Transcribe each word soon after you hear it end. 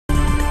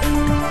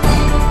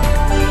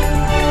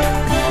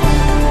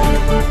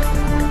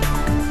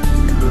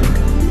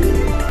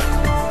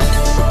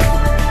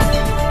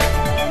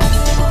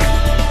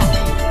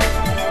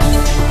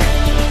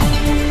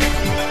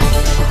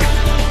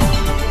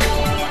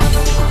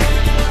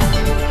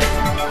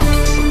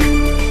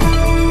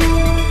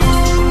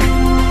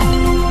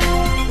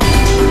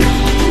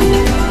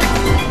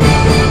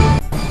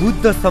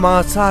बुद्ध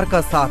समाचारका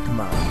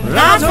साथमा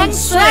राजहंस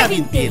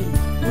सोयाबिन तेल,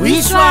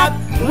 उही स्वाद,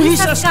 उही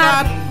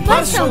संस्कार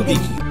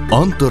वर्षौंदेखि।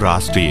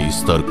 अन्तर्राष्ट्रिय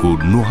स्तरको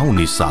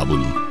नुहाउने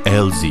साबुन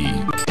LG.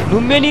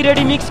 Lumbini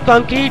ready mix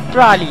concrete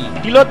प्राली,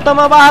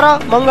 Tilottama 12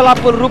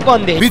 Mangalapur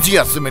Rupandehi.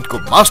 Vijaya सिमेन्टको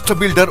master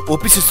builder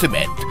OPC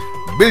cement,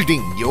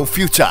 building your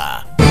future.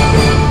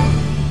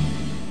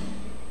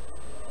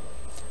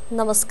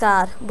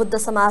 नमस्कार, बुद्ध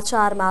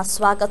समाचारमा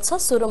स्वागत छ।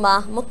 सुरुमा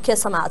मुख्य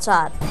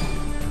समाचार।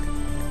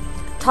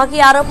 ठगी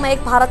आरोपमा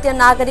एक भारतीय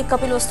नागरिक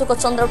कपिलवस्तुको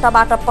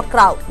चन्द्रौटाबाट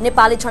पक्राउ।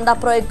 नेपाली झण्डा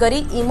प्रयोग गरी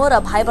इमो र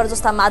भाइबर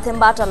जस्ता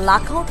माध्यमबाट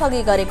लाखौं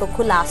ठगी गरेको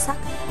खुलासा।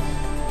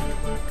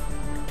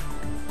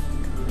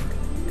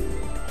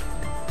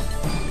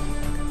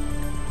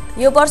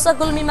 यो वर्ष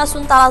गुल्मीमा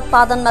सुन्तला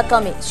उत्पादनमा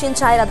कमी,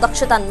 सिंचाई र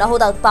दक्षता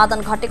नहुँदा उत्पादन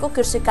घटेको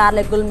कृषि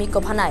कार्यालय गुल्मीको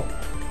भनाई।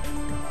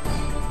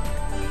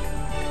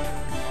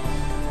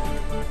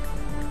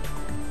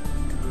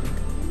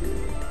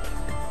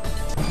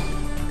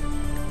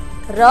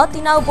 र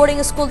तिनाउ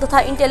बोर्डिङ स्कुल तथा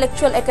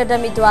इन्टेलेक्चुअल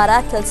एकाडेमीद्वारा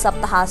खेल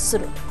सप्ताह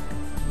सुरु।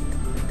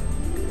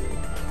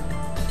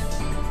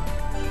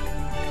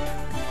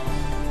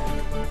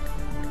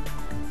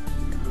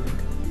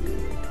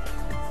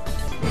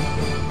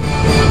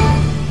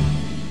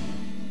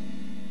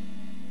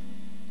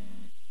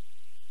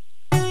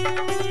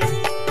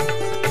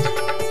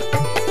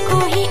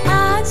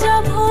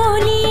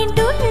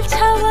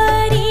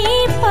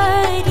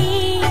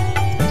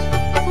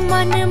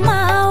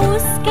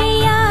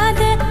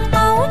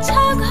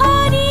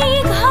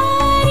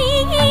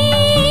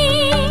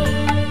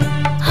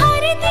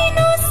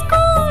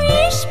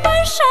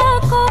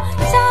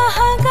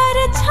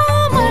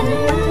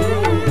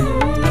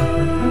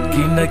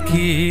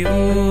 कि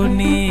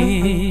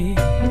उनी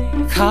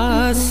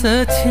खास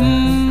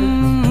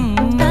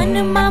छिन्,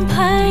 तनमा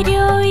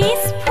भर्यो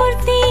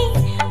स्फूर्ति,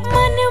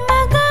 मनमा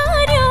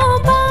गर्यो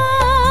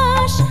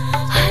बास,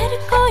 हर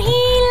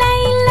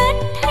कोहीलाई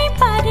लट्ठै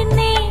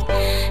पार्ने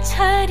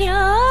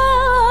छर्यो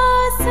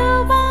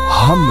सुबास।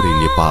 हाम्रै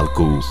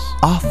नेपालको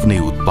आफ्नै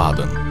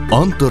उत्पादन,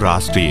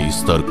 अन्तर्राष्ट्रिय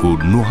स्तरको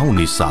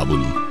नुहाउने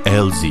साबुन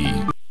एलजी।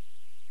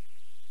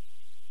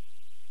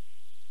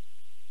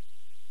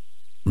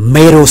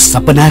 मेरो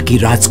सपना की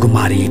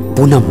राजकुमारी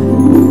पूनम,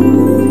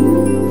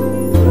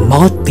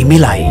 म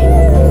तिमीलाई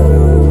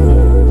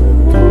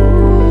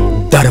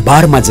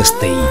दरबारमा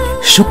जस्तै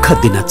सुख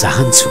दिन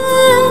चाहन्छु।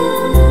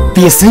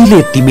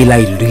 त्यसैले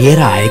तिमीलाई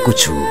लिएर आएको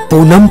छु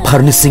पूनम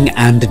फर्निशिङ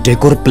एन्ड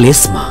डेकोर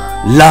प्लेसमा।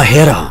 ल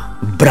हेर,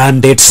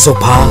 branded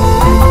sofa,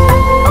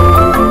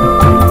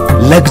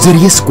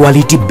 luxurious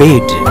quality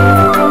bed,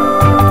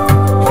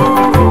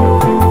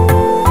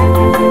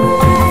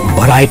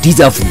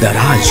 varieties of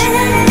दराज,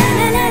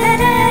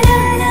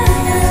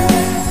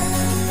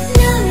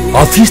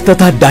 अफिस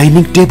तथा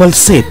डाइनिङ टेबल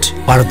सेट,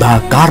 पर्दा,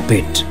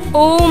 कार्पेट।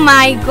 ओ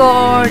माई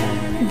गॉड,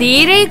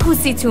 धेरै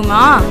खुसी छु म।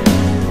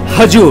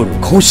 हजुर,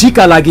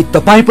 खुसीका लागि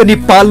तपाई पनि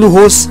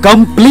पाल्नुहोस्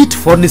कम्प्लिट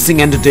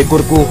फर्निशिङ एन्ड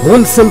डेकोरको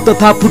होलसेल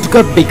तथा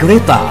फुटकर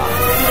विक्रेता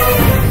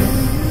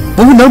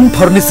Poonam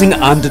furnishing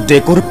and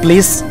decor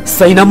place,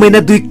 सैना मैना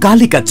 2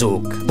 कालिका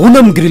चोक,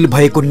 पूनम ग्रिल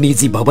भएको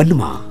निजी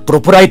भवनमा।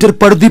 प्रोपराइटर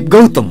प्रदीप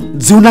गौतम,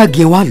 जुना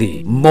गेवाली।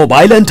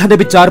 मोबाइल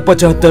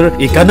 9845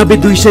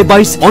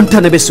 91222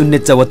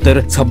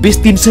 9874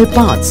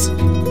 26305।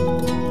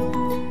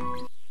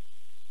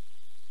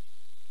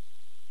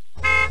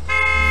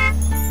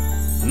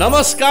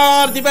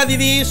 नमस्कार दिपा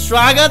दिदी,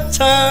 स्वागत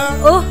छ।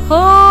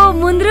 ओहो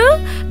मुन्द्रु,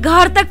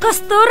 घर त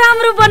कस्तो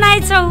राम्रो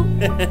बनाएछौ।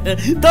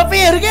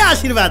 तपाईहरुकै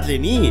आशीर्वादले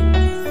नि।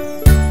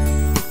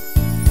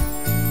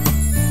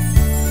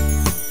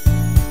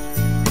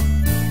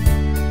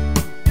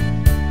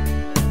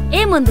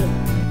 ए मुन्द्रु,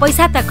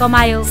 पैसा त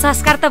कमायो,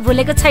 संस्कार त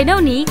भुलेको छैनौ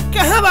नि?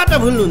 कहाँबाट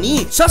भुल्नु नि,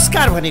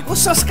 संस्कार भनेको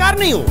संस्कार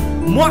नै हो।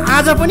 म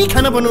आज पनि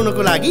खाना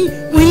बनाउनको लागि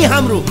उही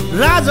हाम्रो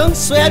राजहंस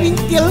सोयाबिन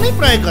तेल नै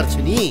प्रयोग गर्छु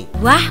नि।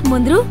 वाह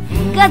मुन्द्रु,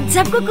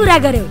 गजबको कुरा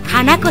गर्यौ।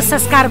 खानाको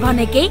संस्कार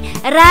भनेकै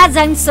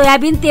राजहंस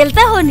सोयाबिन तेल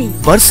त हो नि।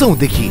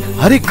 वर्षौंदेखि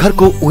हरेक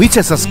घरको उही छ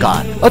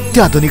संस्कार,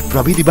 अत्याधुनिक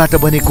प्रविधिबाट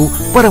बनेको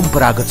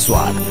परम्परागत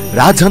स्वाद,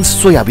 राजहंस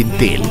सोयाबिन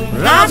तेल।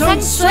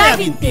 राजहंस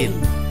सोयाबिन तेल,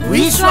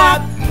 उही स्वाद,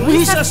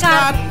 उही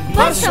संस्कार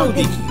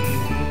वर्षौंदेखि।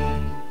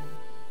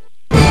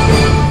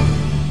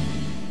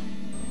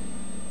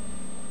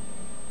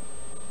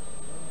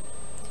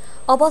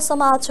 अब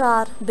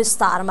समाचार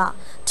विस्तारमा।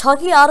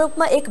 ठगी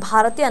आरोपमा एक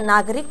भारतीय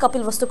नागरिक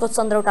कपिलवस्तुको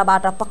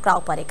चन्द्रौटाबाट पक्राउ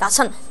परेका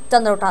छन्।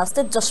 चन्द्रौटा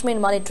स्थित जस्मिन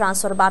मनी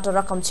ट्रान्सफरबाट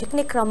रकम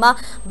झिक्ने क्रममा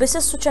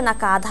विशेष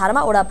सूचनाका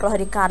आधारमा ओडा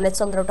प्रहरी कार्यालय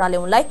चन्द्रौटाले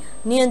उनलाई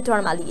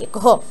नियन्त्रणमा लिएको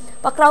हो।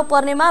 पक्राउ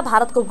पर्नेमा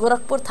भारतको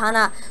गोरखपुर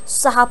थाना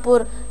शाहपुर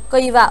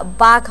कैवा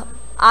बाघ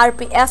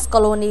RPF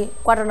colony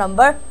quarter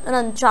number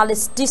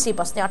 39 DC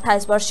बस्ने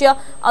 28 वर्षीय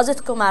अजित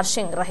कुमार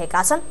सिंह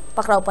रहेका छन्।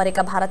 पक्राउ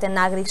परेका भारतीय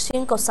नागरिक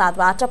सिंहको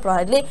साथबाट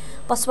प्रहरीले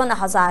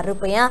 55,000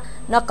 रुपैयाँ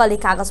नक्कली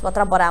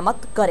कागजपत्र बरामद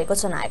गरेको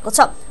जनाएको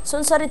छ।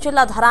 सुनसरी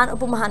जिल्ला धरान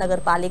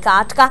उपमहानगरपालिका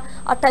 8 का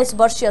 28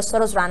 वर्षीय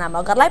सरोज राणा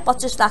मगरलाई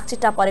 25 लाख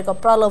चिट्टा परेको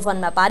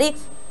प्रलोभनमा पारी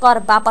कर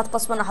बापत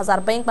 55,000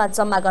 बैंकमा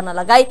जम्मा गर्न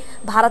लगाई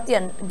भारतीय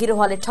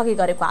गिरोहले ठगी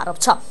गरेको आरोप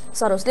छ।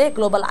 सरोजले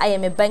global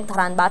IMF bank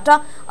धरानबाट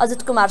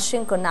Ajit Kumar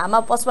सिंहको नाममा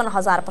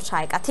 55,000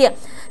 पठाएका थिए।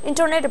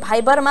 इन्टरनेट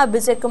भाइबरमा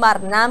विजय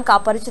कुमार नामका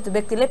अपरिचित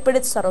व्यक्तिले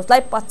पीडित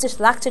सरोजलाई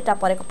 25 लाख चिट्टा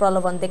परेको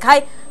प्रलोभन देखाई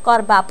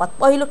कर बापत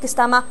पहिलो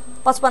किस्तामा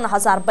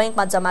 55,000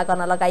 बैंकमा जम्मा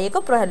गर्न लगाइएको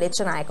प्रहरीले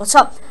जनाएको छ।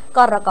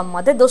 कर रकम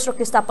मध्ये दोस्रो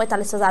किस्ता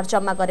 45,000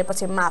 जम्मा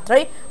गरेपछि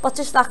मात्रै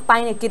 25 लाख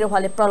पाइने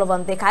गिरोहले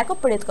प्रलोभन देखाएको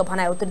पीडितको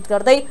भनाइ उद्धृत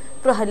गर्दै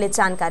प्रहरीले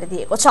जानकारी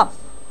दिएको छ।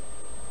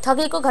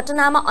 ठगीको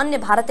घटनामा अन्य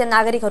भारतीय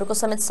नागरिकहरूको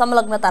समेत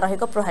संलग्नता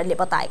रहेको प्रहरीले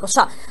बताएको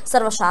छ।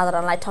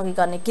 सर्वसाधारणलाई ठगी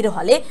गर्ने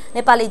गिरोहले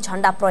नेपाली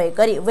झण्डा प्रयोग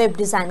गरी वेब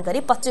डिजाइन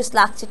गरी 25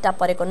 लाख चिट्टा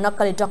परेको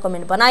नक्कली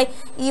डकुमेन्ट बनाई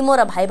इमो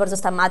र भाइबर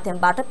जस्ता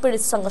माध्यमबाट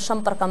पीडितसँग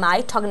सम्पर्कमा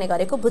आई ठग्ने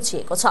गरेको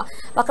बुझिएको छ।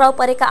 पक्राउ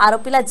परेका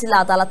आरोपीलाई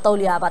जिल्ला अदालत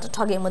तौलियाबाट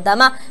ठगी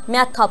मुद्दामा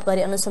म्याद थप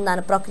गरी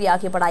अनुसन्धान प्रक्रिया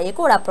अघि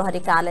बढाइएको वडा प्रहरी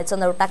कार्यालय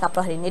चन्द्रौटाका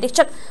प्रहरी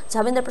निरीक्षक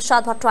झवेन्द्र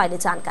प्रसाद भट्टराईले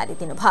जानकारी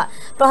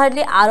दिनुभयो।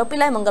 प्रहरीले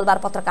आरोपीलाई मंगलबार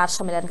पत्रकार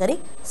सम्मेलन गरी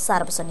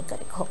सार्वजनिक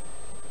गरेको हो।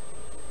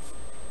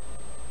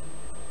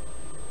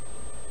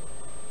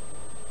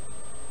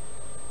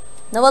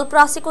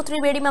 नवलपरासीको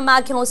त्रिवेणीमा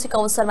माघे औँसीको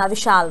अवसरमा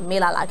विशाल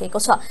मेला लागेको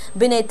छ।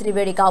 विनय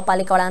त्रिवेणी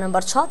गाउँपालिका वडा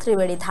नम्बर 6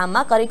 त्रिवेणी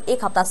धाममा करिब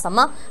 1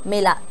 हप्तासम्म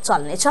मेला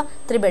चल्नेछ।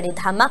 त्रिवेणी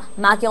धाममा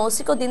माघे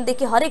औँसीको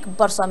दिनदेखि हरेक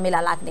वर्ष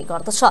मेला लाग्ने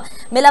गर्दछ।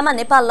 मेलामा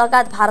नेपाल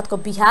लगायत भारतको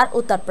बिहार,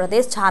 उत्तर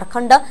प्रदेश,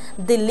 झारखण्ड,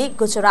 दिल्ली,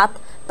 गुजरात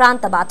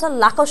प्रान्तबाट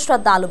लाखौं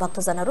श्रद्धालु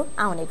भक्तजनहरू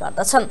आउने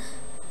गर्दछन्।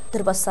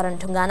 ध्रुवशरण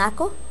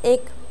ढुङ्गानाको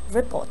एक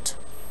रिपोर्ट।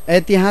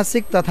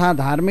 ऐतिहासिक तथा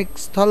धार्मिक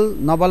स्थल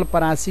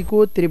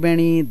नवलपरासीको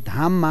त्रिवेणी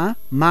धाममा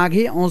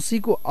माघे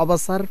औँसीको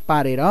अवसर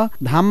पारेर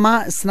धाममा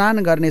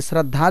स्नान गर्ने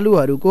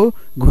श्रद्धालुहरूको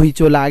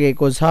घुइँचो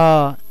लागेको छ।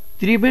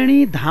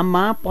 त्रिवेणी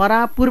धाममा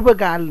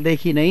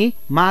परापूर्वकालदेखि नै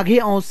माघे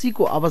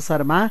औँसीको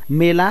अवसरमा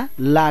मेला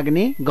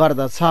लाग्ने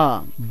गर्दछ।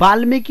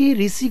 वाल्मीकि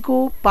ऋषिको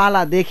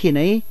पालादेखि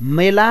नै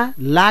मेला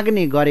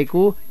लाग्ने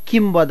गरेको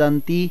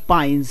किम्वदन्ती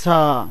पाइन्छ।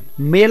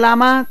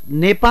 मेलामा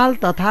नेपाल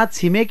तथा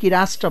छिमेकी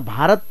राष्ट्र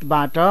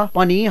भारतबाट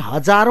पनि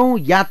हजारौं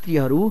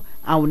यात्रीहरू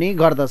आउने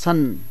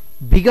गर्दछन्।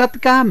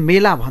 विगतका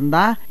मेला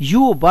भन्दा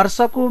यो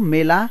वर्षको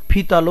मेला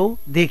फितलो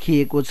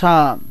देखिएको छ।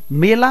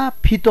 मेला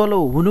फितलो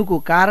हुनुको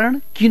कारण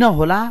किन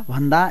होला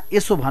भन्दा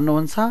यसो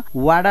भन्नुहुन्छ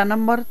वाडा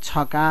नम्बर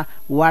 6 का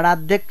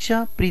वाडाध्यक्ष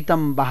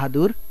प्रीतम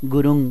बहादुर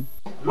गुरुङ।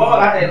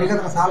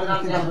 विगतका साल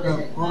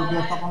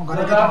व्यवस्थापन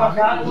गरेका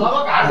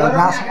छौँ।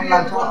 जहाँसम्म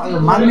लाग्छ यो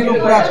मान्नेको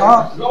कुरा छ।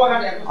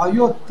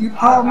 यो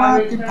तीर्थमा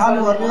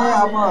तीर्थालुहरूले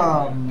अब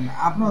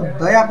आफ्नो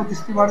दयाको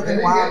दृष्टिबाट चाहिँ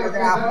उहाँहरूले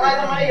चाहिँ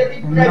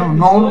आफ्नो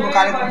नुहाउनुको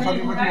कार्यक्रम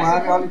सकेपछि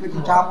उहाँहरूले अलिकति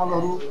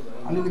चामलहरू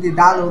अलिकति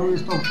दालहरू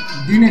यस्तो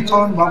दिने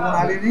चलन भएको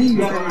हुनाले नै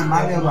यो चाहिँ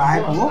मान्नेहरू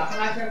आएको हो।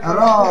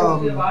 र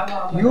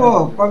यो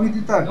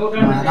प्रविधि त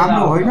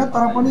राम्रो होइन,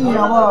 तर पनि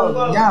अब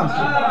यहाँ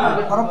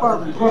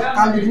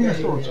कालदेखि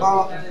यस्तो छ।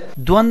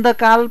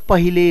 द्वन्द्वकाल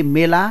पहिले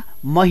मेला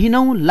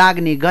महिनौं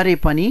लाग्ने गरे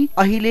पनि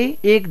अहिले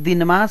एक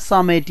दिनमा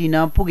समेटिन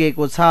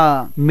पुगेको छ।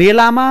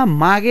 मेलामा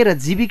मागेर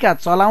जीविका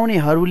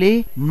चलाउनेहरूले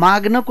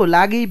माग्नको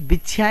लागि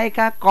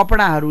बिछ्याएका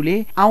कपडाहरूले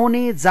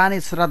आउने जाने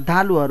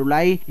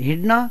श्रद्धालुहरूलाई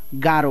हिँड्न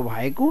गाह्रो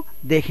भएको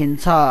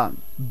देखिन्छ।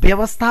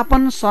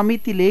 व्यवस्थापन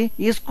समितिले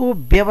यसको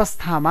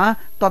व्यवस्थामा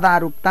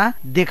तदारुकता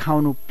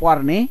देखाउनु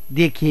पर्ने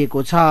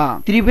देखिएको छ।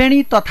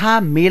 त्रिवेणी तथा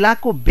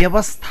मेलाको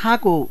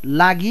व्यवस्थाको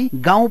लागि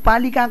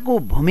गाउँपालिकाको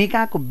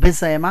भूमिकाको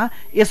विषयमा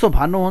यसो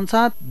भन्नुहुन्छ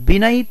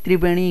विनय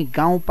त्रिवेणी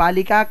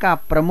गाउँपालिकाका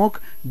प्रमुख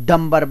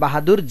डम्बर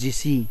बहादुर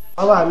जीसी।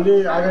 अब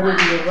हामीले आगामी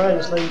दिनमा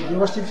यसलाई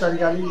व्यवस्थित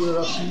तरिकाले यो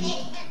रक्सी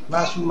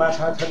मासु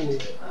माछा छन्ने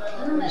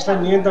यसलाई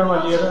नियन्त्रणमा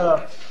लिएर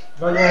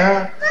र यहाँ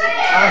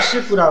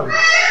आवश्यक कुराहरू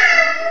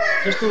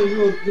जस्तो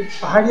यो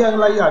पहाडियाको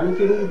लागि हामी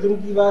जुन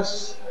निवास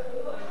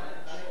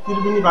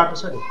त्रिवेणी बाटो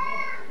छ नि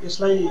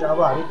यसलाई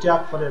अब हामी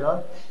ट्याप खोलेर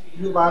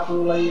यो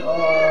बाटोलाई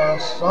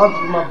सहज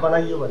रूपमा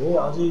बनाइयो भने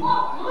अझै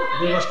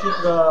व्यवस्थित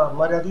र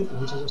मर्यादित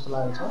हुन्छ जस्तो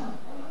लागेको छ।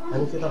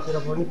 हामी त्यतातिर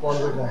पनि पहल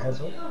गरिरहेका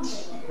छौँ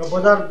र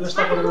बजार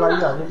व्यवस्थापनको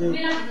लागि हामीले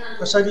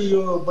कसरी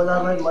यो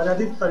बजारलाई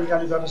मर्यादित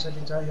तरिकाले गर्न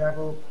सकिन्छ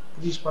यहाँको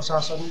पुलिस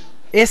प्रशासन।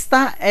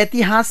 यस्ता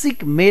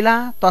ऐतिहासिक मेला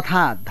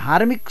तथा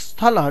धार्मिक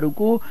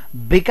स्थलहरूको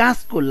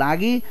विकासको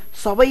लागि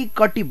सबै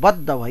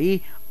कटिबद्ध भई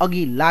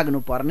अघि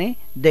लाग्नुपर्ने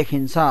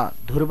देखिन्छ।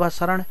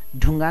 ध्रुवशरण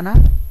ढुङ्गाना,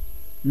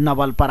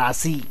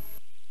 नवलपरासी।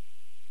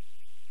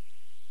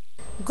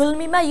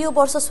 गुल्मीमा यो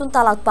वर्ष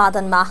सुन्तला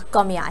उत्पादनमा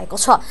कमी आएको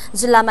छ।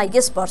 जिल्लामा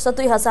यस वर्ष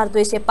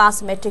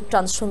 2205 मेट्रिक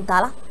टन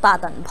सुन्तला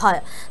उत्पादन भयो।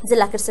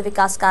 जिल्ला कृषि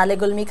विकास कार्यालय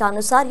गुल्मीका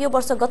अनुसार यो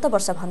वर्ष गत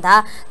वर्ष भन्दा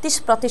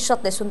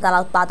 30% सुन्तला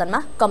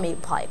उत्पादनमा कमी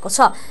भएको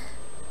छ।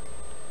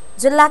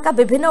 जिल्लाका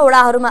विभिन्न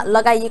वडाहरूमा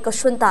लगाइएको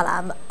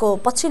सुन्तलाको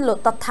पछिल्लो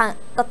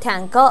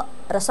तथ्याङ्क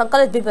र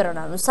सङ्कलित विवरण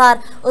अनुसार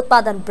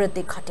उत्पादन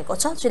वृद्धि घटेको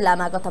छ।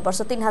 जिल्लामा गत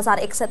वर्ष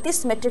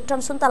 3130 मेट्रिक टन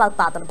सुन्तला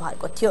उत्पादन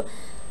भएको थियो।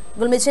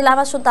 गुल्मी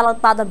जिल्लामा सुन्तला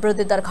उत्पादन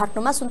वृद्धि दर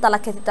घट्नुमा सुन्तला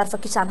खेतीतर्फ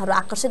किसानहरू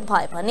आकर्षित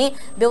भए पनि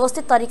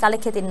व्यवस्थित तरिकाले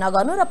खेती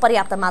नगर्नु र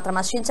पर्याप्त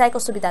मात्रामा सिँचाइको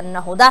सुविधा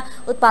नहुँदा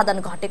उत्पादन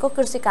घटेको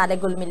कृषि कार्य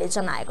गुल्मीले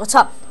जनाएको छ।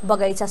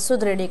 बगैँचा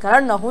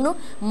सुदृढीकरण नहुनु,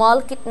 मल,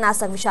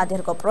 कीटनाशक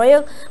विषादीहरूको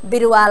प्रयोग,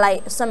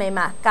 बिरुवालाई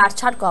समयमा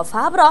काटछाटको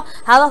अभाव र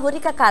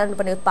हावाहुरीका कारण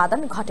पनि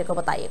उत्पादन घटेको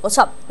बताइएको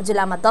छ।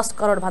 जिल्लामा 10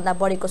 करोड भन्दा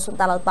बढीको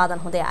सुन्तला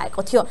उत्पादन हुँदै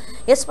आएको थियो।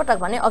 यसपटक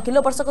भने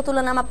अघिल्लो वर्षको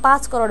तुलनामा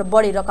 5 करोड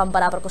बढी रकम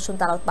बराबरको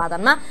सुन्तला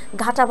उत्पादनमा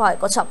घाटा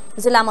भएको छ।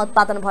 जिल्लामा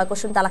उत्पादन भएको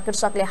सुन्तला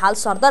कृषकले हाल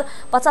सरदर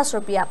 50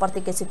 रुपियाँ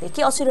प्रति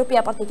केजीदेखि 80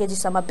 रुपियाँ प्रति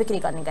केजीसम्म बिक्री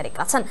गर्ने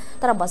गरेका छन्।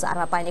 तर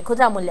बजारमा पाइने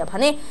खुद्रा मूल्य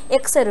भने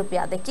 100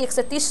 रुपियाँदेखि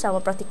 130 सम्म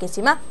प्रति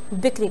केजीमा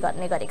बिक्री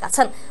गर्ने गरेका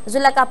छन्।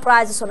 जिल्लाका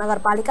प्रायजसो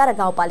नगरपालिका र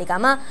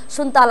गाउँपालिकामा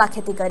सुन्तला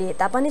खेती गरिए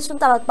तापनि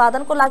सुन्तला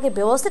उत्पादनको लागि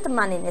व्यवस्थित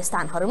मानिने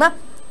स्थानहरूमा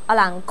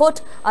अलाङकोट,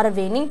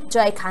 अरवेनी,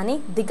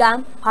 जयखानी,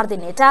 दिगाम,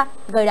 हर्दिनेटा,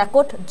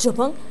 गैडाकोट,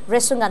 जुभुङ,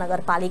 रेसुङ्गा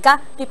नगरपालिका,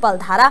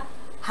 पिपलधारा,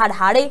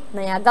 हाडहाडे,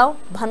 नयाँ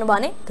गाउँ,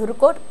 भनबने,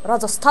 धुरकोट,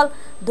 रजस्थल,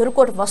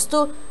 धुरकोट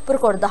वस्तु,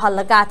 पुरकोट दहल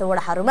लगायत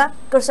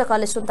वडाहरूमा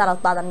कृषकहरूले सुन्तला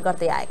उत्पादन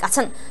गर्दै आएका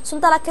छन्।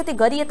 सुन्तला खेती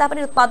गरिए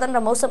तापनि उत्पादन र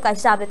मौसमका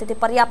हिसाबले त्यति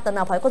पर्याप्त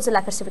नभएको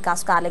जिल्ला कृषि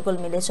विकास कार्यालय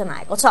गुल्मीले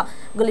जनाएको छ।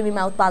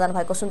 गुल्मीमा उत्पादन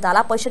भएको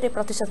सुन्तला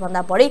 65%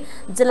 भन्दा बढी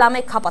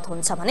जिल्लामै खपत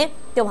हुन्छ भने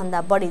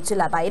त्योभन्दा बढी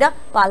जिल्ला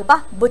बाहिर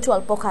पाल्पा,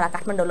 बुटवल, पोखरा,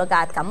 काठमाडौँ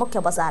लगायतका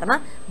मुख्य बजारमा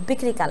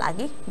बिक्रीका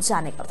लागि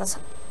जाने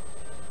गर्दछ।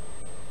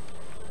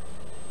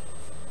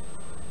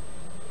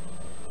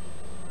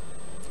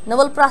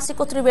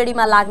 नवलपरासीको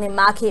त्रिवेणीमा लाग्ने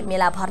माघे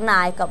मेला भर्न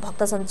आएका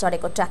भक्तजन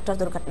चढेको ट्र्याक्टर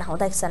दुर्घटना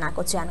हुँदा 1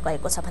 जनाको ज्यान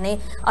गएको छ भने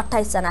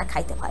 28 जना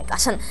घाइते भएका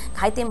छन्।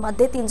 घाइते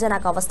मध्ये 3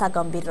 जनाको अवस्था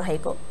गम्भीर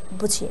रहेको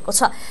बुझिएको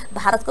छ।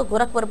 भारतको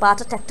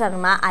गोरखपुरबाट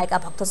ट्र्याक्टरमा आएका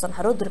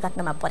भक्तजनहरू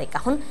दुर्घटनामा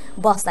परेका हुन्।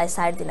 बसलाई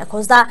साइड दिन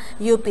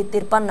खोज्दा UP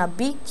 53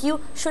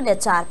 BQ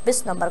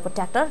 0420 नम्बरको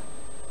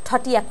ट्र्याक्टर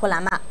ठटिया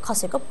खोलामा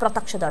खसेको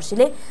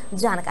प्रत्यक्षदर्शीले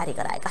जानकारी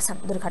गराएका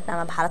छन्।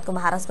 दुर्घटनामा भारतको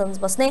महाराजगञ्ज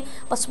बस्ने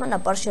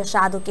 55 वर्षीय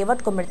साधु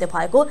केवटको मृत्यु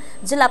भएको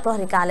जिल्ला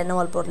प्रहरी कार्यालय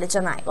नवलपुरले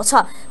जनाएको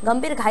छ।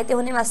 गम्भीर घाइते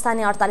हुनेमा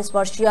स्थानीय 48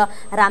 वर्षीय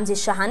रामजी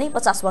शाहानी,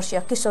 50 वर्षीय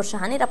किशोर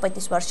शाहानी र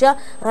 35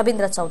 वर्षीय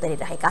रविन्द्र चौधरी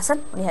रहेका छन्।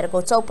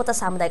 उनीहरूको चौपता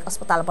सामुदायिक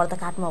अस्पताल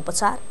बर्दघाटमा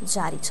उपचार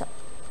जारी छ।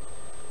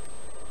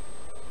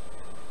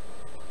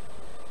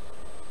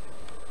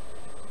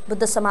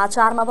 बुद्ध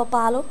समाचारमा अब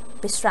पालो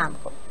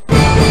विश्रामको।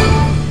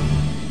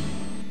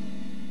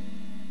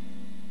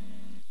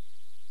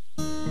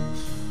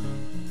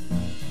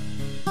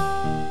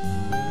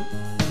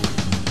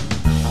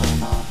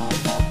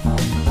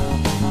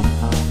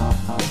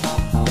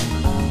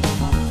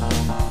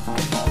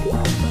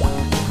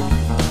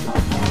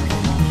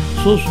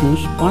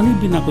 सोच्नुस् पानी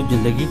बिनाको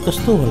जिन्दगी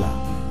कस्तो होला।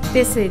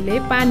 त्यसैले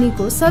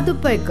पानीको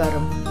सदुपयोग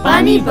गरौँ,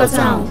 पानी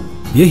बचाऊ।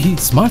 यही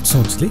स्मार्ट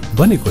सोचले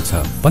बनेको छ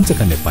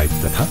पञ्चकन्या पाइप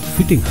तथा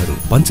फिटिङहरू।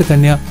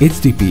 Panchakanya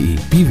HDPE,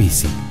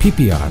 PVC,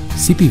 PPR,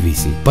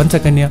 CPVC,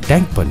 Panchakanya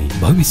tank पनि।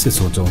 भविष्य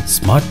सोचौं,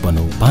 स्मार्ट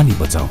बनौं, पानी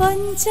बचाऊ।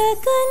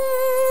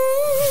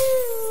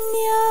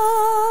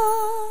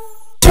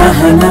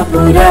 चाहना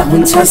पूरा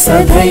हुन्छ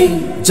सधैँ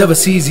जब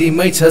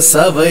सीजीमै छ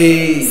सबै।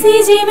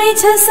 सीजीमै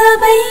छ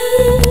सबै।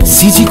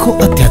 सीजी को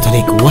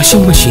अत्याधुनिक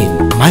washing machine,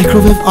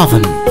 microwave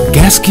oven,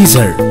 gas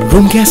geyser,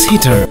 room gas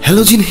heater,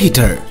 halogen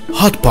heater,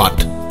 hot पट,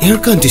 air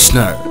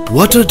conditioner,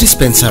 water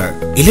dispenser,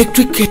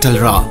 electric kettle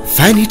र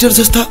फ्यान हिटर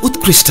जस्ता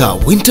उत्कृष्ट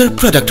विन्टर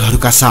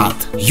प्रोडक्टहरूका साथ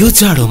यो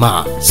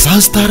जाडोमा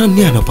सहजता र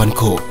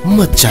न्यानोपनको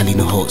मज्जा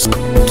लिनुहोस्।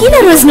 किन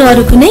रोज्नु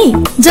अरु कुनै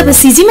जब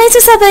सीजीमै छ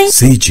सबै।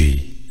 CG,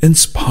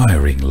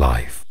 inspiring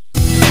life।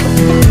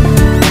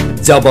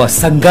 जब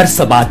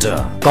संघर्षबाट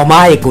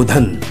कमाएको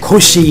धन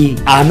खुशी,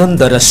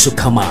 आनन्द र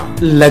सुखमा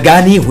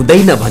लगानी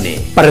हुँदैन भने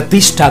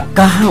प्रतिष्ठा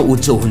कहाँ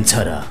उच्च हुन्छ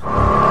र।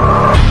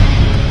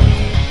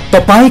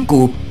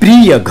 तपाईको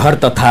प्रिय घर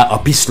तथा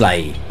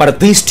अफिसलाई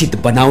प्रतिष्ठित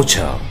बनाउँछ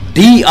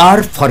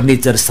DR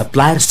फर्निचर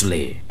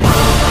सप्लायर्सले।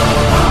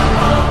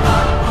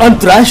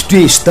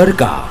 अन्तर्राष्ट्रिय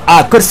स्तरका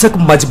आकर्षक,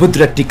 मजबुत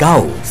र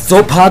टिकाऊ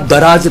सोफा,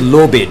 दराज,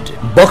 लो बेड,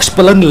 बक्स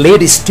पलङ,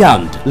 लेड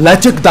स्ट्यान्ड,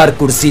 लचकदार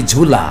कुर्सी,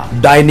 झुला,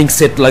 डाइनिङ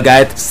सेट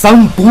लगायत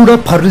सम्पूर्ण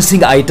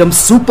फर्निसिङ आइटम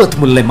सुपथ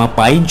मूल्यमा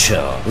पाइन्छ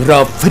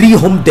र फ्री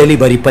होम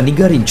डेलिभरी पनि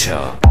गरिन्छ।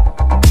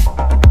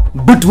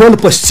 बुटवल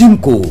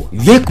पश्चिमको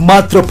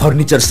एकमात्र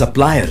furniture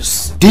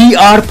suppliers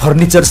DR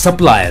furniture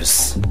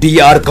suppliers,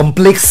 DR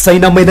complex,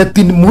 सैना मैना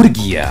 3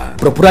 मुर्गिया।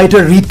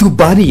 प्रोपराइटर रितु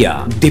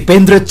बानिया,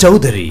 दिपेन्द्र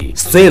चौधरी।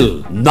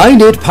 सेल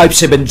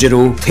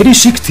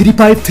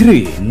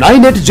 9857036353,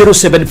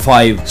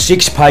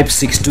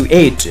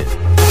 9807565628।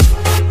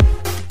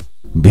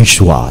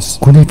 विश्वास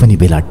कुनै पनि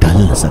बेला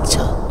ढल्न सक्छ।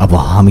 अब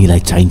हामीलाई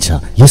चाहिन्छ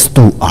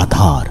यस्तो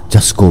आधार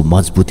जसको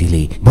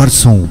मजबुतीले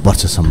वर्षौं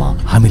वर्षसम्म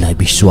हामीलाई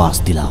विश्वास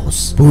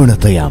दिलाओस्।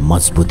 पूर्णतया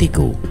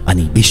मजबुतीको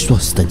अनि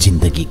विश्वस्त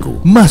जिन्दगीको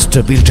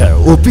मास्टर बिल्डर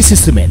OPC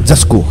सिमेन्ट,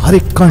 जसको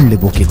हरेक कणले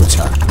बोकेको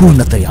छ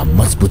पूर्णतया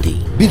मजबुती।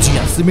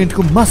 Vijaya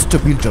सिमेन्टको master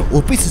builder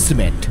OPC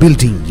cement,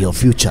 building your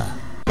future.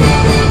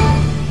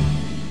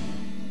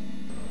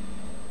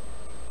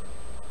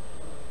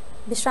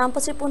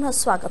 विश्रामपछि पुनः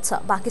स्वागत छ।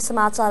 बाँकी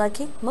समाचार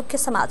अघि मुख्य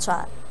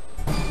समाचार।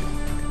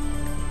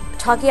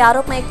 ठगी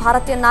आरोपमा एक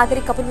भारतीय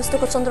नागरिक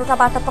कपिलवस्तुको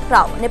चन्द्रौटाबाट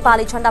पक्राउ।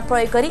 नेपाली झण्डा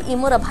प्रयोग गरी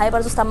इमो र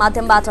भाइबर जस्ता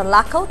माध्यमबाट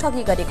लाखौं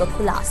ठगी गरेको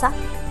खुलासा।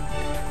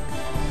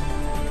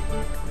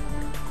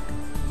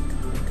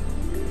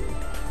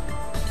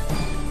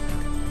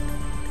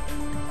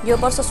 यो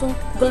वर्ष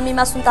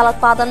गुल्मीमा सुन्तला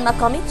उत्पादनमा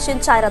कमी,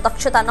 सिंचाइ र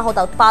दक्षता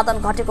नहुँदा उत्पादन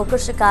घटेको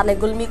कृषि कार्यालय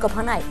गुल्मीको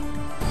भनाई।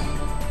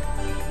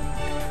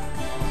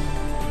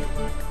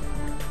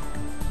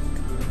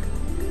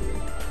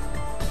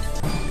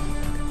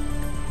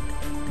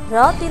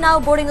 र तिनाउ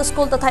बोर्डिङ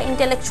स्कुल तथा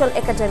इन्टेलेक्चुअल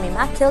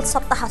एकाडेमीमा खेल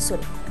सप्ताह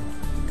सुरु।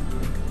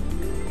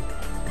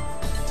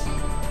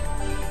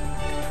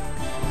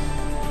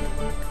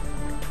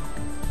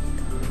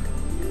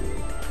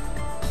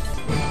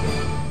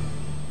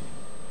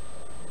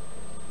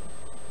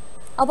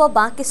 अब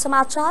बाँकी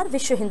समाचार।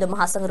 विश्व हिन्दू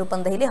महासंघ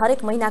रूपन्देहीले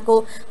हरेक महिनाको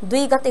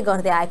 2 गते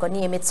गर्दै आएको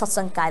नियमित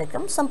सत्संग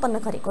कार्यक्रम सम्पन्न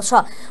गरेको छ।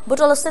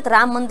 बुटवल स्थित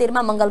राम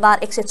मन्दिरमा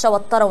मंगलबार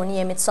 174औं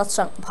नियमित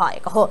सत्संग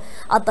भएको हो।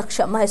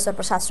 अध्यक्ष महेश्वर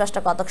प्रसाद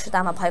श्रेष्ठको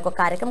अध्यक्षतामा भएको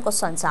कार्यक्रमको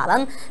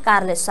सञ्चालन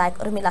कार्यालय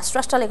सहायक उर्मिला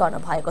श्रेष्ठले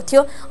गर्नुभएको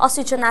थियो।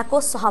 80 जनाको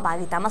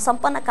सहभागितामा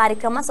सम्पन्न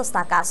कार्यक्रममा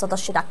संस्थाका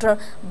सदस्य डाक्टर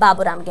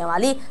बाबुराम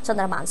गेवाली,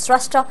 चन्द्रमान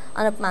श्रेष्ठ,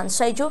 अनुपमान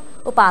सैजु,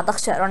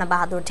 उपाध्यक्ष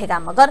रणबहादुर ढेगा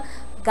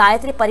मगर,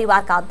 गायत्री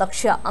परिवारका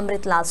अध्यक्ष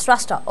अमृतलाल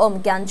श्रेष्ठ,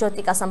 ओम ज्ञान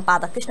ज्योतिका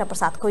सम्पादक कृष्ण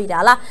प्रसाद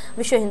कोइराला,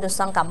 विश्व हिन्दू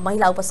संघका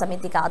महिला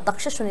उपसमितिका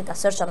अध्यक्ष सुनिता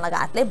शेरचन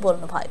लगायतले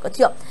बोल्नु भएको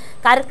थियो।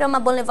 कार्यक्रममा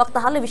बोल्ने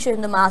वक्ताहरूले विश्व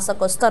हिन्दू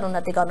महासंघको स्तर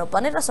उन्नति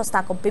गर्नुपर्ने र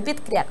संस्थाको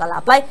विविध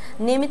क्रियाकलापलाई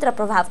नियमित र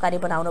प्रभावकारी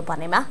बनाउनु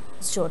पर्नेमा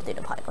जोड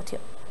दिनु भएको थियो।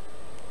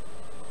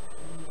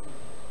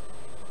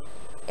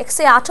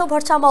 108औं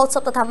भर्छा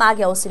महोत्सव तथा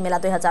माघे औँसी मेला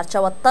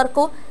 2074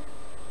 को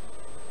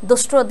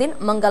दोस्रो दिन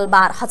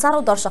मंगलबार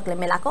हजारौं दर्शकले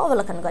मेलाको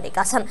अवलोकन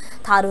गरेका छन्।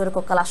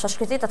 थारूहरूको कला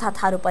संस्कृति तथा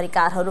थारू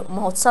परिकारहरू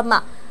महोत्सवमा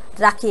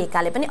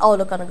राखिएकाले पनि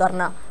अवलोकन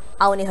गर्न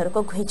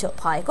आउनेहरूको घुइँचो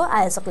भएको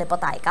आयोजकले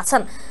बताएका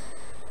छन्।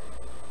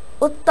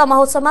 उक्त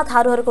महोत्सवमा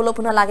थारूहरूको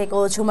लोप हुन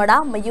लागेको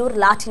झुमडा, मयूर,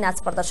 लाठी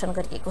नाच प्रदर्शन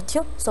गरिएको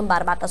थियो।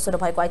 सोमबारबाट सुरु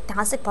भएको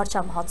ऐतिहासिक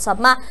भर्छा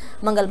महोत्सवमा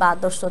मंगलबार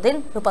दोस्रो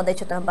दिन रूपन्देही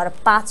क्षेत्र नम्बर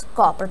 5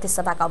 क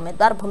प्रतिसभाका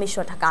उम्मेद्वार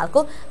भूमेश्वर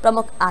ढकालको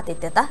प्रमुख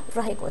आतिथ्यता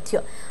रहेको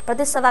थियो।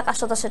 प्रतिसभाका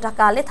सदस्य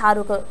ढकालले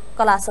थारूको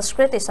कला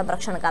संस्कृति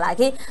संरक्षणका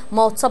लागि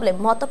महोत्सवले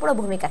महत्त्वपूर्ण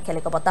भूमिका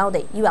खेलेको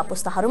बताउँदै युवा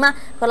पुस्ताहरूमा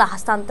कला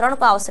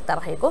हस्तान्तरणको आवश्यकता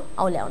रहेको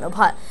औल्याउनु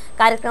भयो।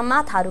 कार्यक्रममा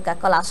थारूका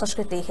कला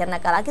संस्कृति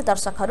हेर्नका लागि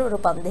दर्शकहरू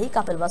रूपन्देही,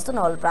 कपिलवस्तु,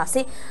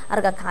 नवलपरासी,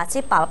 अर्घाखाँची,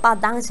 पाल्पा,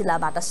 दाङ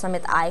जिल्लाबाट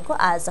समेत आएको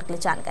आयोजकले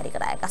जानकारी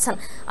गराएका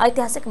छन्।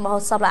 ऐतिहासिक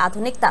महोत्सवलाई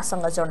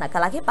आधुनिकतासँग जोड्नका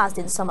लागि 5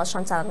 दिनसम्म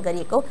सञ्चालन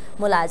गरिएको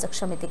मूल आयोजक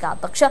समितिका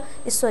अध्यक्ष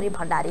ईश्वरी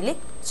भण्डारीले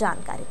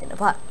जानकारी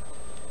दिनुभयो।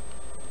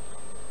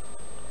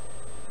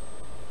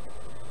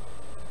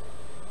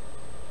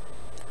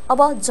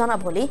 अब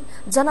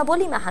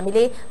जनभोलीमा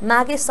हामीले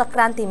माघे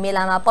संक्रान्ति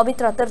मेलामा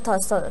पवित्र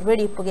तीर्थस्थल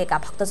रेडी पुगेका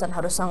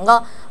भक्तजनहरूसँग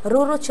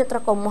रुरु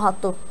क्षेत्रको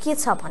महत्त्व के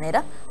छ भनेर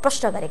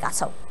प्रश्न गरेका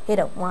छौं।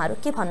 हेरौं उहाँहरू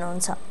के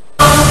भन्नुहुन्छ।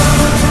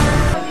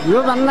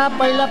 यो भन्दा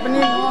पहिला पनि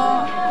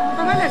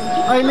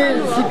अहिले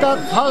सित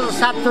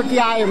 6-7 चोटि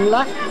आए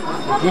होला।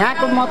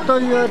 यहाँको महत्त्व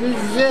यो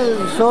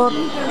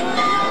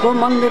ऋषिकेशको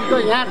मन्दिरको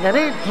यहाँ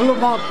धेरै ठुलो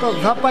महत्त्व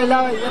छ। पहिला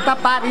यता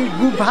पारी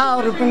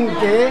गुफाहरू पनि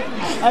थिए,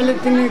 अहिले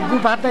तिनी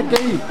गुफा त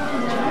केही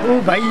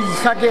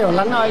भइसके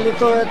होला न, अहिले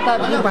त यता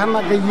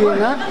गुफामा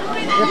गइएन।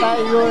 यता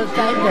यो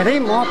चाहिँ धेरै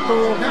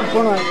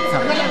महत्त्वपूर्ण छ।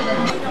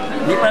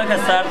 नेपालका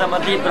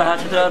शारदामध्ये प्रहा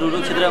क्षेत्र, रुरु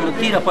क्षेत्र,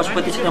 मुक्ति र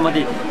पशुपति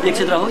क्षेत्रमध्ये एक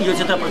क्षेत्र हो। यो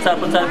क्षेत्र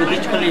प्रचारको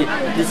दृष्टिकोणले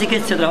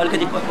ऋषिकेश क्षेत्र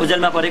अलिकति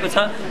ओझेलमा परेको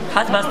छ।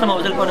 खास वास्तवमा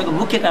ओझेल पर्नुको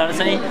मुख्य कारण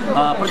चाहिँ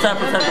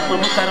प्रचारको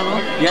प्रमुख कारण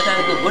हो,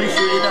 यातायातको बढी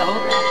सुविधा हो।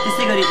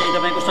 त्यसै गरी चाहिँ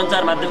तपाईँको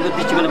सञ्चार माध्यमको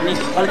दृष्टिकोणले पनि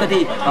अलिकति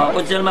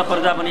ओझेलमा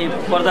पर्दा पनि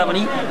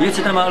यो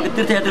क्षेत्रमा अलिकति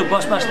तीर्थयात्रु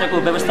बस्नको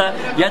व्यवस्था,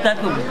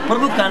 यातायातको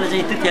प्रमुख कारण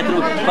चाहिँ तीर्थयात्रु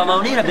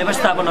कमाउने र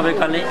व्यवस्थापन नभएको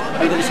कारणले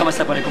अलिकति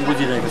समस्या परेको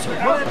बुझिरहेको छ।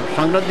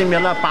 संक्रान्ति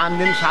मेला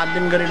 5 दिन 7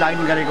 दिन गरी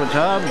लाग्ने गरेको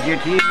छ।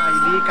 जेठी,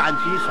 माइली,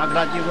 कान्छी,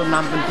 संक्रान्तिको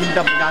नाम पनि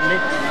 3टा प्रकारले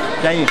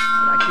चाहिँ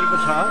राखिएको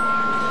छ।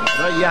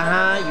 र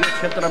यहाँ यो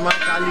क्षेत्रमा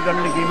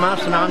कालीगण्डकीमा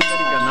स्नान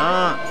गरिकन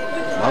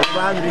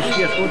भगवान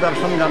ऋषिकेशको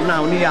दर्शन गर्न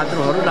आउने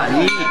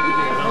यात्रुहरूलाई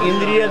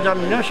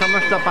इन्द्रियजन्य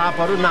समस्त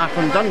पापहरू नाश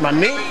हुन्छन्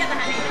भन्ने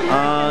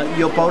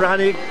यो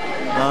पौराणिक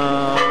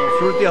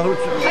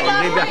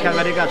श्रुतिहरूले व्याख्या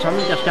गरेका छन्।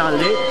 त्यस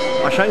कारणले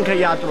असङ्ख्य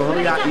यात्रुहरू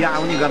यहाँ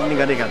आउने गर्ने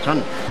गरेका छन्।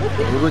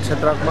 रुरु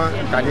क्षेत्रमा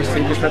काली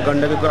श्रीकृष्ण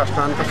गण्डकीको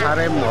स्नानको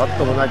साह्रै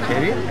महत्त्व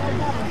हुँदाखेरि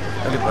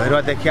अहिले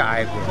भैरवादेखि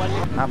आएको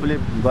आफूले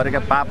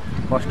गरेका पाप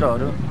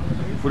कष्टहरू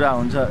पुरा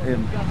हुन्छ,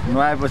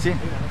 नुहाएपछि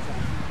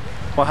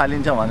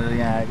पखालिन्छ भनेर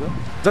यहाँ आएको।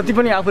 जति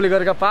पनि आफूले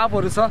गरेका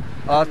पापहरू छ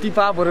ती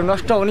पापहरू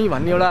नष्ट हुने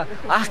भन्ने एउटा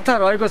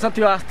आस्था रहेको छ।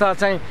 त्यो आस्था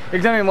चाहिँ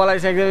एकदमै मलाई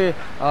चाहिँ एकदमै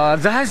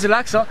जायज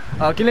लाग्छ।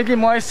 किनकि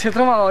म यस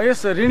क्षेत्रमा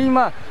यस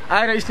ऋणीमा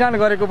आएर स्नान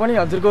गरेको पनि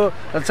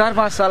हजुरको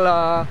 4-5 साल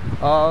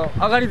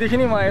अगाडिदेखि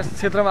नै म यस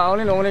क्षेत्रमा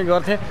आउने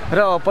गर्थेँ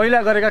र पहिला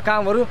गरेका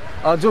कामहरू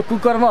जो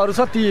कुकर्महरू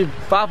छ ती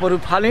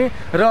पापहरू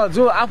फालेँ र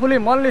जो आफूले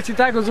मनले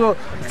चिताएको जो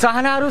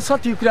चाहनाहरू छ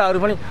ती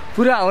कुराहरू पनि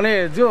पुरा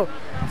हुने जो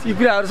यी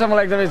कुराहरू छ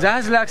मलाई एकदमै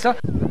जायज लाग्छ।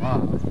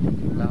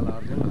 लाल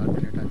अर्जुन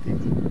अर्जुन एउटा थिए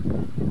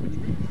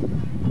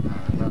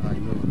र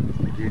यो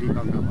ढिडी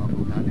कङ्गा भएको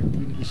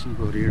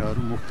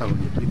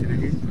हुने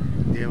बित्तिकै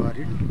देव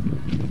ऋण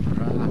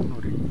र आफ्नो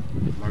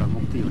ऋणबाट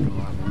मुक्ति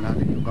हुनुभएको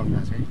हुनाले यो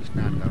गङ्गा चाहिँ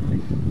स्नान गर्ने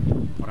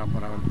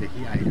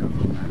परम्परादेखि आइरहेको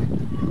हुनाले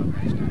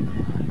गङ्गा स्नान गर्न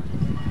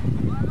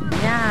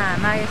यहाँ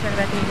माघे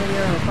सङ्क्रान्तिको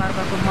यो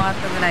पर्वको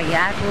महत्त्वको लागि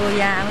आएको।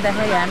 यहाँ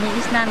आउँदाखेरि हामी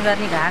स्नान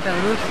गर्ने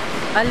घाटहरू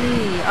अलि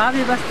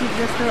अव्यवस्थित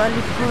जस्तो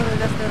अलिक फोहोर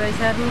जस्तो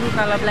रहेछ। रुरु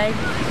क्लबलाई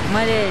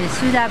मैले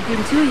सुझाव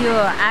दिन्छु यो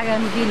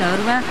आगामी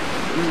दिनहरूमा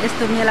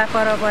यस्तो मेला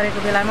पर्व परेको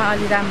बेलामा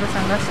अलि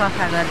राम्रोसँग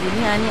सफा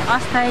गरिदिने अनि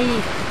अस्थायी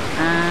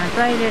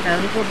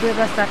टोयलेटहरूको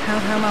व्यवस्था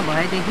ठाउँ ठाउँमा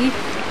भएदेखि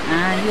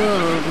यो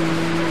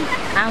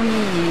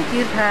आउने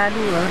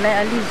तीर्थालुहरूलाई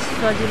अलिक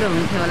सजिलो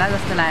हुन्थ्यो होला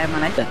जस्तो लाग्यो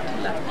मलाई।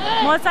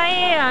 म चाहिँ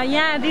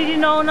यहाँ डिडी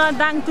नुहाउन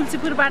दाङ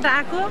तुलसीपुरबाट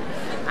आएको।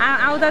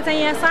 आउँदा चाहिँ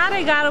यहाँ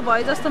साह्रै गाह्रो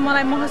भयो जस्तो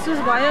मलाई महसुस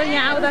भयो।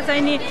 यहाँ आउँदा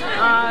चाहिँ नि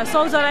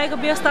शौचालयको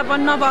व्यवस्थापन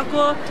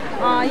नभएको,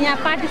 यहाँ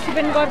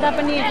पार्टिसिपेट गर्दा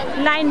पनि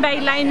लाइन बाई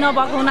लाइन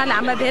नभएको हुनाले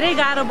हामीलाई धेरै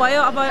गाह्रो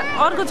भयो। अब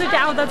अर्कोचोटि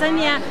आउँदा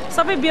चाहिँ यहाँ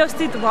सबै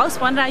व्यवस्थित होस्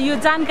भनेर यो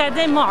जानकारी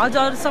चाहिँ म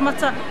हजुर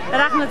समक्ष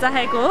राख्न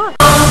चाहेको हो।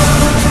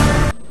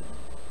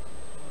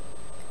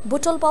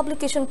 बुटवल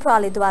पब्लिकेशन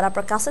प्रणालीद्वारा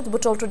प्रकाशित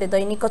बुटवल टुडे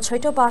दैनिकको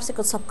 6औं वार्षिक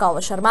उत्सवका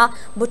अवसरमा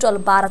बुटवल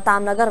 12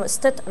 तामनगर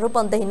स्थित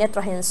रूपन्देही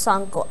नेत्रहीन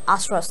सङ्घको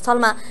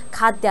आश्रयस्थलमा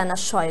खाद्यान्न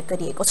सहयोग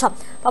गरिएको छ।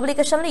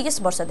 पब्लिकेशनले यस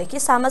वर्षदेखि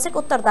सामाजिक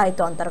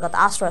उत्तरदायित्व अन्तर्गत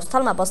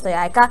आश्रयस्थलमा बस्दै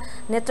आएका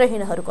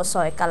नेत्रहीनहरूको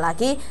सहयोगका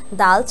लागि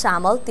दाल,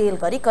 चामल, तेल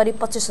गरी करिब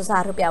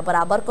 25,000 रुपियाँ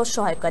बराबरको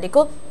सहयोग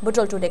गरेको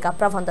बुटवल टुडेका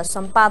प्रबन्ध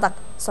सम्पादक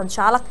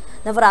सञ्चालक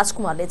नवराज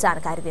कुमारले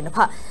जानकारी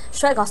दिनुभयो।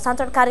 सहयोग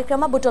हस्तान्तरण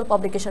कार्यक्रममा बुटवल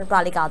पब्लिकेशन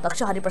प्रणालीका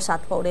अध्यक्ष हरिप्रसाद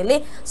पौडेलले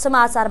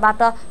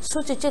समाचारबाट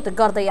सूचित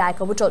गर्दै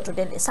आएको बुटवल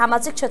टुडेले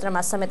सामाजिक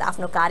क्षेत्रमा समेत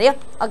आफ्नो कार्य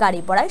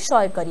अगाडि बढाई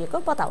सहयोग गरिएको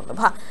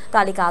बताउनुभयो।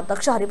 प्रणालीका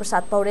अध्यक्ष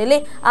हरिप्रसाद पौडेलले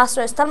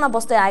आश्रयस्थलमा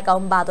बस्दै आएका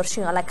ओमबहादुर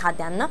सिंहलाई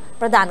खाद्यान्न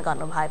प्रदान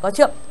गर्नुभएको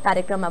थियो।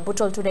 कार्यक्रममा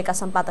बुटवल टुडेका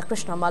सम्पादक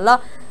कृष्ण मल्ल,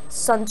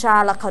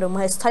 सञ्चालकहरू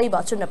महेश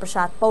थैब, चुन्न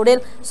प्रसाद पौडेल,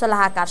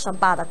 सल्लाहकार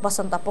सम्पादक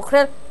बसन्त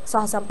पोखरेल,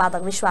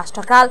 सहसम्पादक विश्वास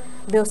ढकाल,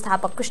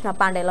 व्यवस्थापक कृष्ण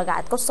पाण्डे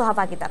लगायतको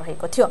सहभागिता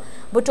रहेको थियो।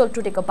 बुटवल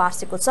टुडेको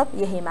वार्षिक उत्सव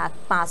यही माघ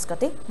 5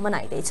 गते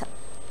मनाइँदैछ।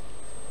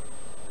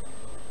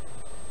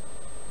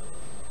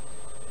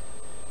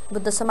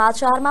 बुद्ध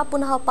समाचारमा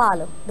पुनः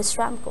पालो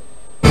विश्रामको।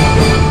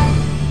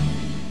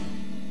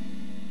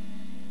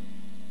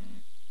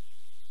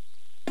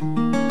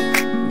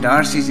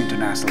 Darcy's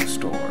International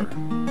Store,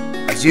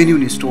 a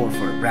genuine store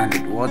for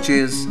branded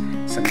watches,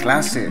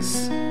 sunglasses,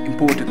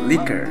 imported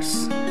liquors,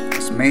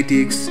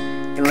 cosmetics,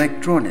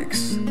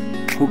 electronics,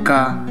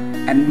 hookah,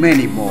 and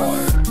many more.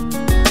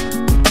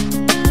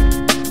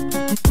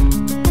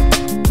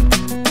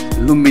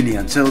 Lumbini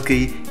Anchalki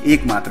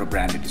एकमात्र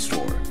branded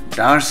store,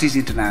 Darcy's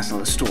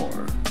International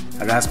Store,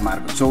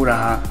 Rasmarg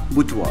Chouraha,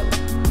 Butwal.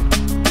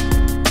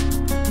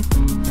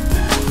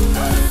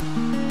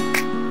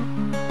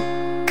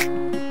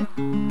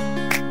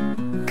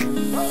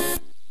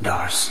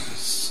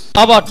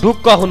 अब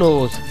ढुक्क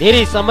हुनुहोस्।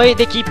 धेरै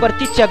समयदेखि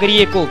प्रतीक्षा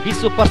गरिएको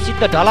विश्व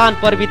प्रसिद्ध ढलान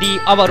प्रविधि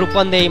अब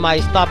रूपन्देहीमा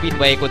स्थापित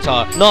भएको छ।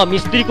 न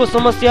मिस्त्रीको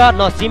समस्या,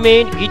 न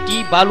सिमेन्ट,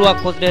 गिटी, बालुवा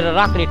खोजेर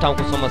राख्ने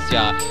ठाउँको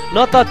समस्या,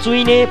 न त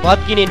चुइने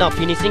भत्किने न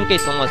फिनिसिङकै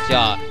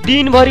समस्या।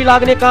 दिनभरि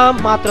लाग्ने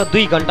काम मात्र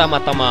 2 घण्टामा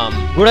तमाम।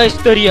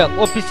 गुणस्तरीय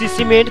ओपिसी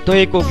सिमेन्ट,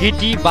 धोएको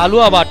गिटी,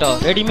 बालुवाबाट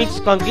रेडीमिक्स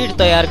कङ्क्रिट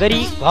तयार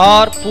गरी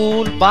घर,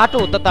 पुल,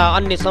 बाटो तथा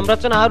अन्य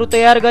संरचनाहरू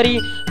तयार गरी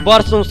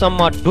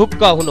वर्षौंसम्म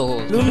ढुक्क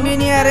हुनुहोस्।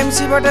 लुम्बिनी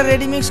आरएमसीबाट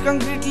रेडीमिक्स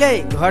कङ्क्रिटले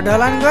घर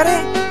ढलान गरे,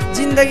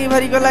 जिन्दगी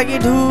भरिको लागि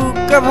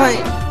ढुक्क भए।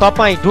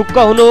 तपाईँ ढुक्क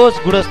हुनुहोस्,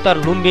 गुणस्तर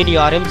लुम्बिनी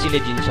आरएमसीले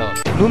दिन्छ।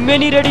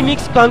 लुम्बिनी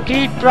रेडीमिक्स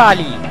कङ्क्रिट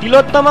प्रणाली,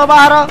 Tilottama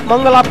 12,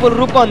 Mangalapur,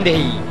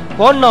 Rupandehi.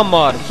 Phone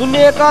number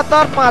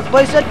 071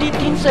 562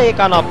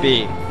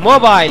 391,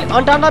 mobile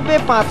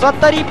 98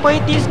 570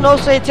 35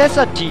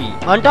 966,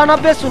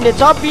 98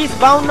 026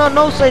 52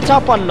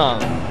 956।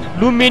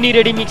 Lumbini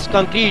ready mix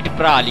concrete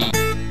प्रणाली।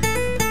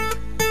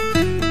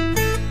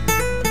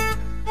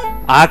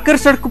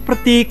 आकर्षणको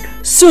प्रतीक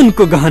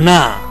सुनको गहना,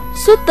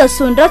 शुद्ध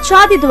सुन र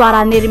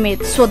चाँदीद्वारा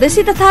निर्मित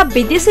स्वदेशी तथा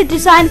विदेशी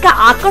डिजाइनका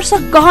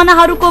आकर्षक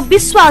गहनाहरूको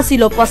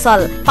विश्वासिलो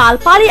पसल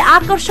पालपाली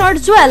आकर्षण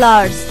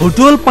jewellers,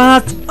 Butwal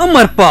 5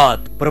 अमरपथ,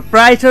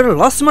 proprietor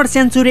Laxman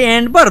century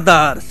and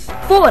brothers.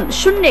 Phone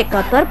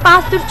 071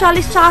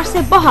 543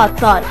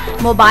 472,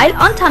 mobile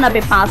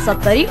 98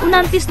 570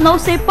 29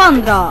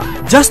 915।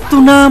 जस्तो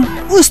नाम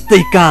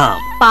उस्तै काम,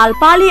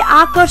 पालपाली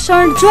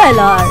आकर्षण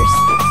ज्वेलर्स।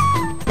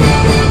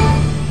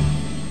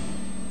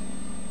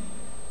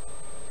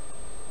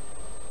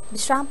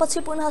 विश्रामपछि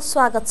पुनः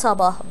स्वागत छ।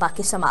 अब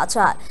बाँकी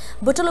समाचार।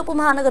 बुटवल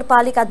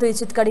उपमहानगरपालिका 2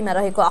 चितगढीमा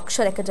रहेको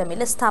अक्षर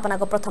एकाडेमीले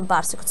स्थापनाको प्रथम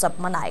वार्षिक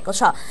उत्सव मनाएको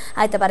छ।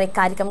 आइतबार एक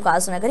कार्यक्रमको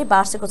आयोजना गरी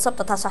वार्षिक उत्सव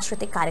तथा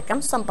सांस्कृतिक कार्यक्रम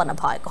सम्पन्न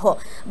भएको हो।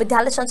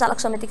 विद्यालय सञ्चालक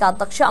समितिका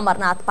अध्यक्ष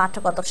अमरनाथ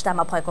पाठकको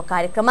अध्यक्षतामा भएको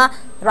कार्यक्रममा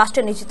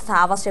राष्ट्रिय निजी तथा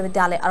आवासीय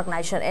विद्यालय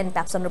अर्गनाइजर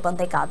एनप्याप्सन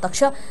रूपन्देहीका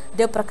अध्यक्ष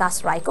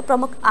देवप्रकाश राईको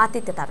प्रमुख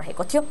आतिथ्यता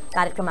रहेको थियो।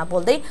 कार्यक्रममा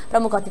बोल्दै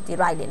प्रमुख अतिथि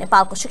राईले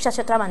नेपालको शिक्षा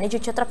क्षेत्रमा निजी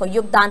क्षेत्रको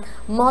योगदान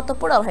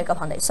महत्त्वपूर्ण रहेको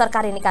भन्दै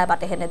सरकारी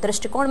निकायबाट हेर्ने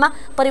दृष्टिकोण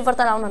व्यवहारमा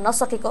परिवर्तन आउन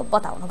नसकेको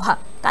बताउनुभयो।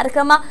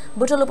 कार्यक्रममा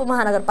बुटवल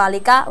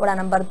उपमहानगरपालिका वडा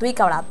नम्बर 2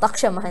 का वडा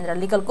अध्यक्ष महेन्द्र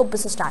लिगलको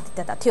विशिष्ट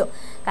आतिथ्यता थियो।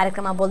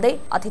 कार्यक्रममा बोल्दै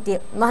अतिथि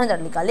महेन्द्र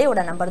लिगलले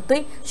वडा नम्बर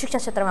 2 शिक्षा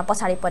क्षेत्रमा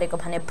पछाडि परेको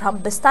भन्ने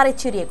भ्रम बिस्तारै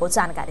चिरिएको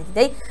जानकारी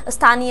दिँदै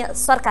स्थानीय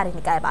सरकारी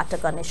निकायबाट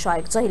गर्ने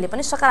सहयोग जहिले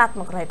पनि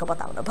सकारात्मक रहेको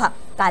बताउनुभयो।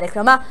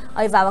 कार्यक्रममा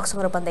अभिभावक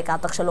संघ रूपन्देहीका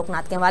अध्यक्ष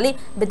लोकनाथ गेवाली,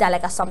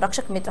 विद्यालयका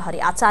संरक्षक मित्रहरि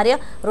आचार्य,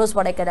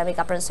 रोजबड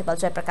एकाडेमीका प्रिन्सिपल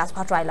जयप्रकाश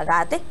भट्टराई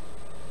लगायतले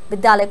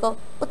विद्यालयको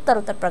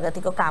उत्तरोत्तर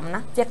प्रगतिको कामना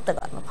व्यक्त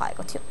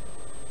गर्नुभएको थियो।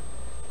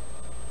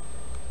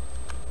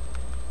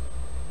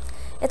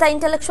 यता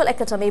इन्टेलेक्चुअल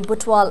एकाडेमी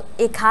बुटवल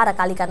 11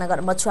 कालिका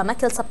नगर मछुवामा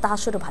खेल सप्ताह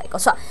सुरु भएको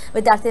छ।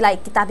 विद्यार्थीलाई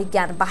किताबी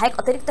ज्ञान बाहेक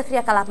अतिरिक्त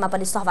क्रियाकलापमा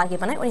पनि सहभागी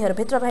बनाई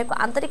उनीहरूभित्र रहेको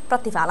आन्तरिक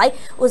प्रतिभालाई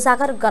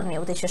उजागर गर्ने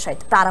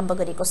उद्देश्यसहित प्रारम्भ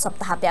गरिएको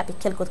सप्ताहव्यापी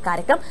खेलकुद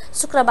कार्यक्रम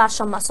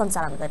शुक्रबारसम्म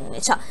सञ्चालन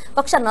गरिनेछ।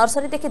 कक्षा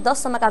नर्सरीदेखि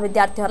 10 सम्मका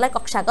विद्यार्थीहरूलाई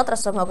कक्षागत र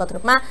समूहगत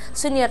रूपमा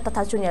सिनियर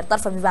तथा जुनियर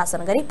तर्फ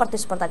विभाजन गरी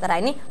प्रतिस्पर्धा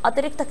गराइने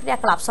अतिरिक्त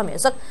क्रियाकलाप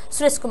संयोजक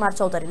सुरेश कुमार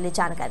चौधरीले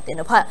जानकारी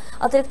दिनुभयो।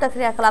 अतिरिक्त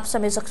क्रियाकलाप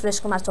संयोजक सुरेश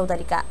कुमार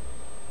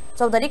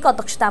चौधरीको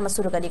अध्यक्षतामा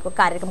सुरु गरिएको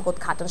कार्यक्रमको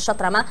उद्घाटन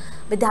सत्रमा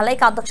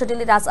विद्यालयका अध्यक्ष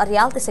डिलीराज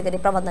अर्याल, त्यसैगरी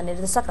प्रबन्ध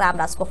निर्देशक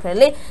रामराज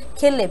पोखरेलले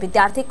खेलले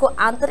विद्यार्थीको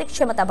आन्तरिक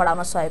क्षमता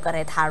बढाउन सहयोग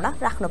गर्ने धारणा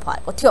राख्नु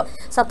भएको थियो।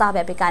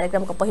 सप्ताहव्यापी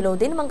कार्यक्रमको पहिलो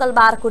दिन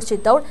मंगलबार कुर्सी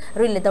दौड,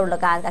 रिले दौड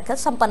लगायतका खेल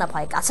सम्पन्न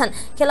भएका छन्।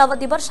 खेल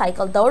अवधिभर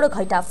साइकल दौड,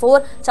 घैटा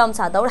फोर,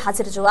 चम्चा दौड,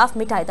 हाजिर जवाफ,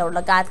 मिठाई दौड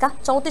लगायतका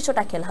 34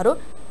 वटा खेलहरू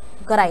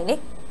गराइने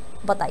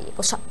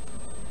बताइएको छ।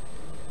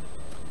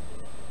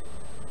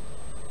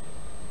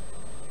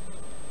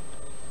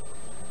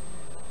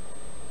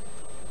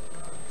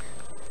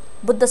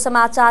 बुद्ध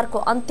समाचारको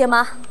अन्त्यमा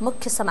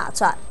मुख्य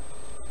समाचार।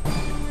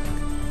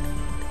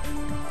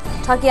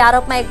 ठगी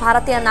आरोपमा एक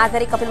भारतीय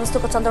नागरिक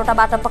कपिलवस्तुको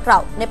चन्द्रौटाबाट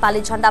पक्राउ।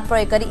 नेपाली झण्डा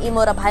प्रयोग गरी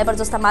इमो र भाइबर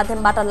जस्ता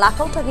माध्यमबाट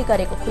लाखौं ठगी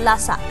गरेको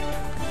खुलासा।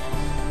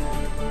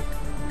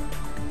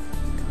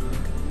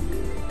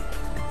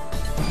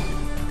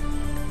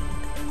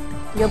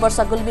 यो वर्ष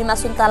गुल्मीमा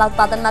सुन्तला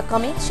उत्पादनमा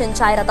कमी,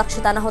 सिंचाई र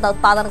दक्षता नहुँदा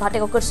उत्पादन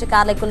घटेको कृषि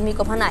कार्यालय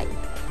गुल्मीको भनाई।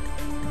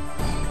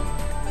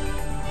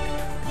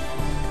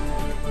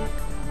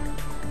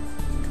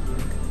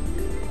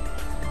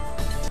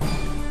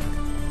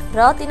 र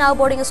तिनाउ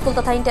बोर्डिङ स्कुल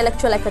तथा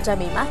इन्टेलेक्चुअल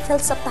एकाडेमीमा खेल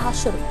सप्ताह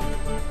सुरु।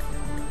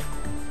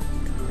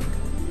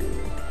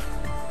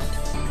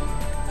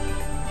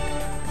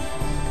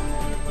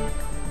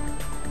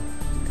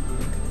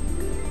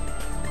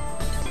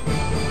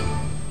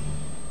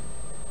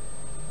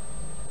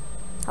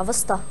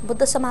 हवस् त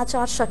बुद्ध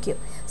समाचार सकियो।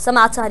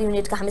 समाचार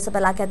युनिटका हामी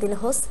सबैलाई आज्ञा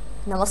दिनुहोस्।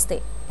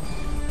 नमस्ते।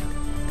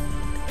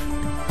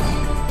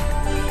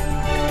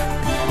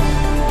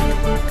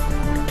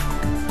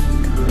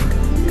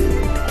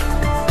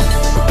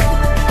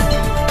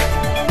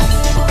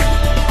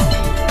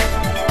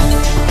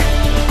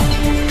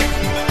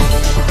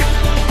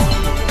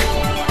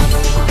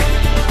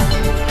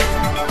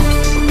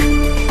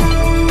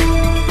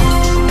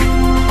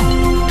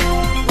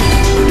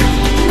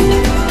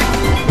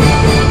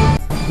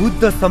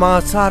 बुद्ध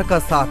समाचारका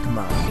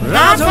साथमा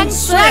राजन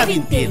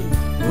सोयाबिन तेल,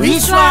 वही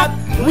स्वाद,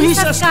 वही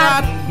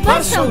संस्कार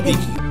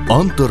वर्षौंदेखि।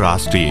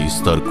 अन्तर्राष्ट्रिय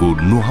स्तरको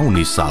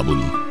नुहाउने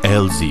साबुन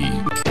LG.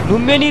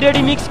 Lumbini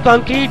ready mix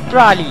concrete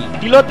प्राली,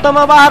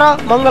 Tilottama 12,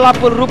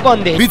 Mangalapur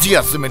Rupandehi.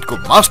 Vijaya सिमेन्टको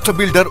master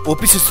builder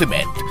OPC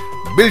cement,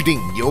 building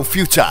your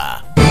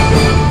future.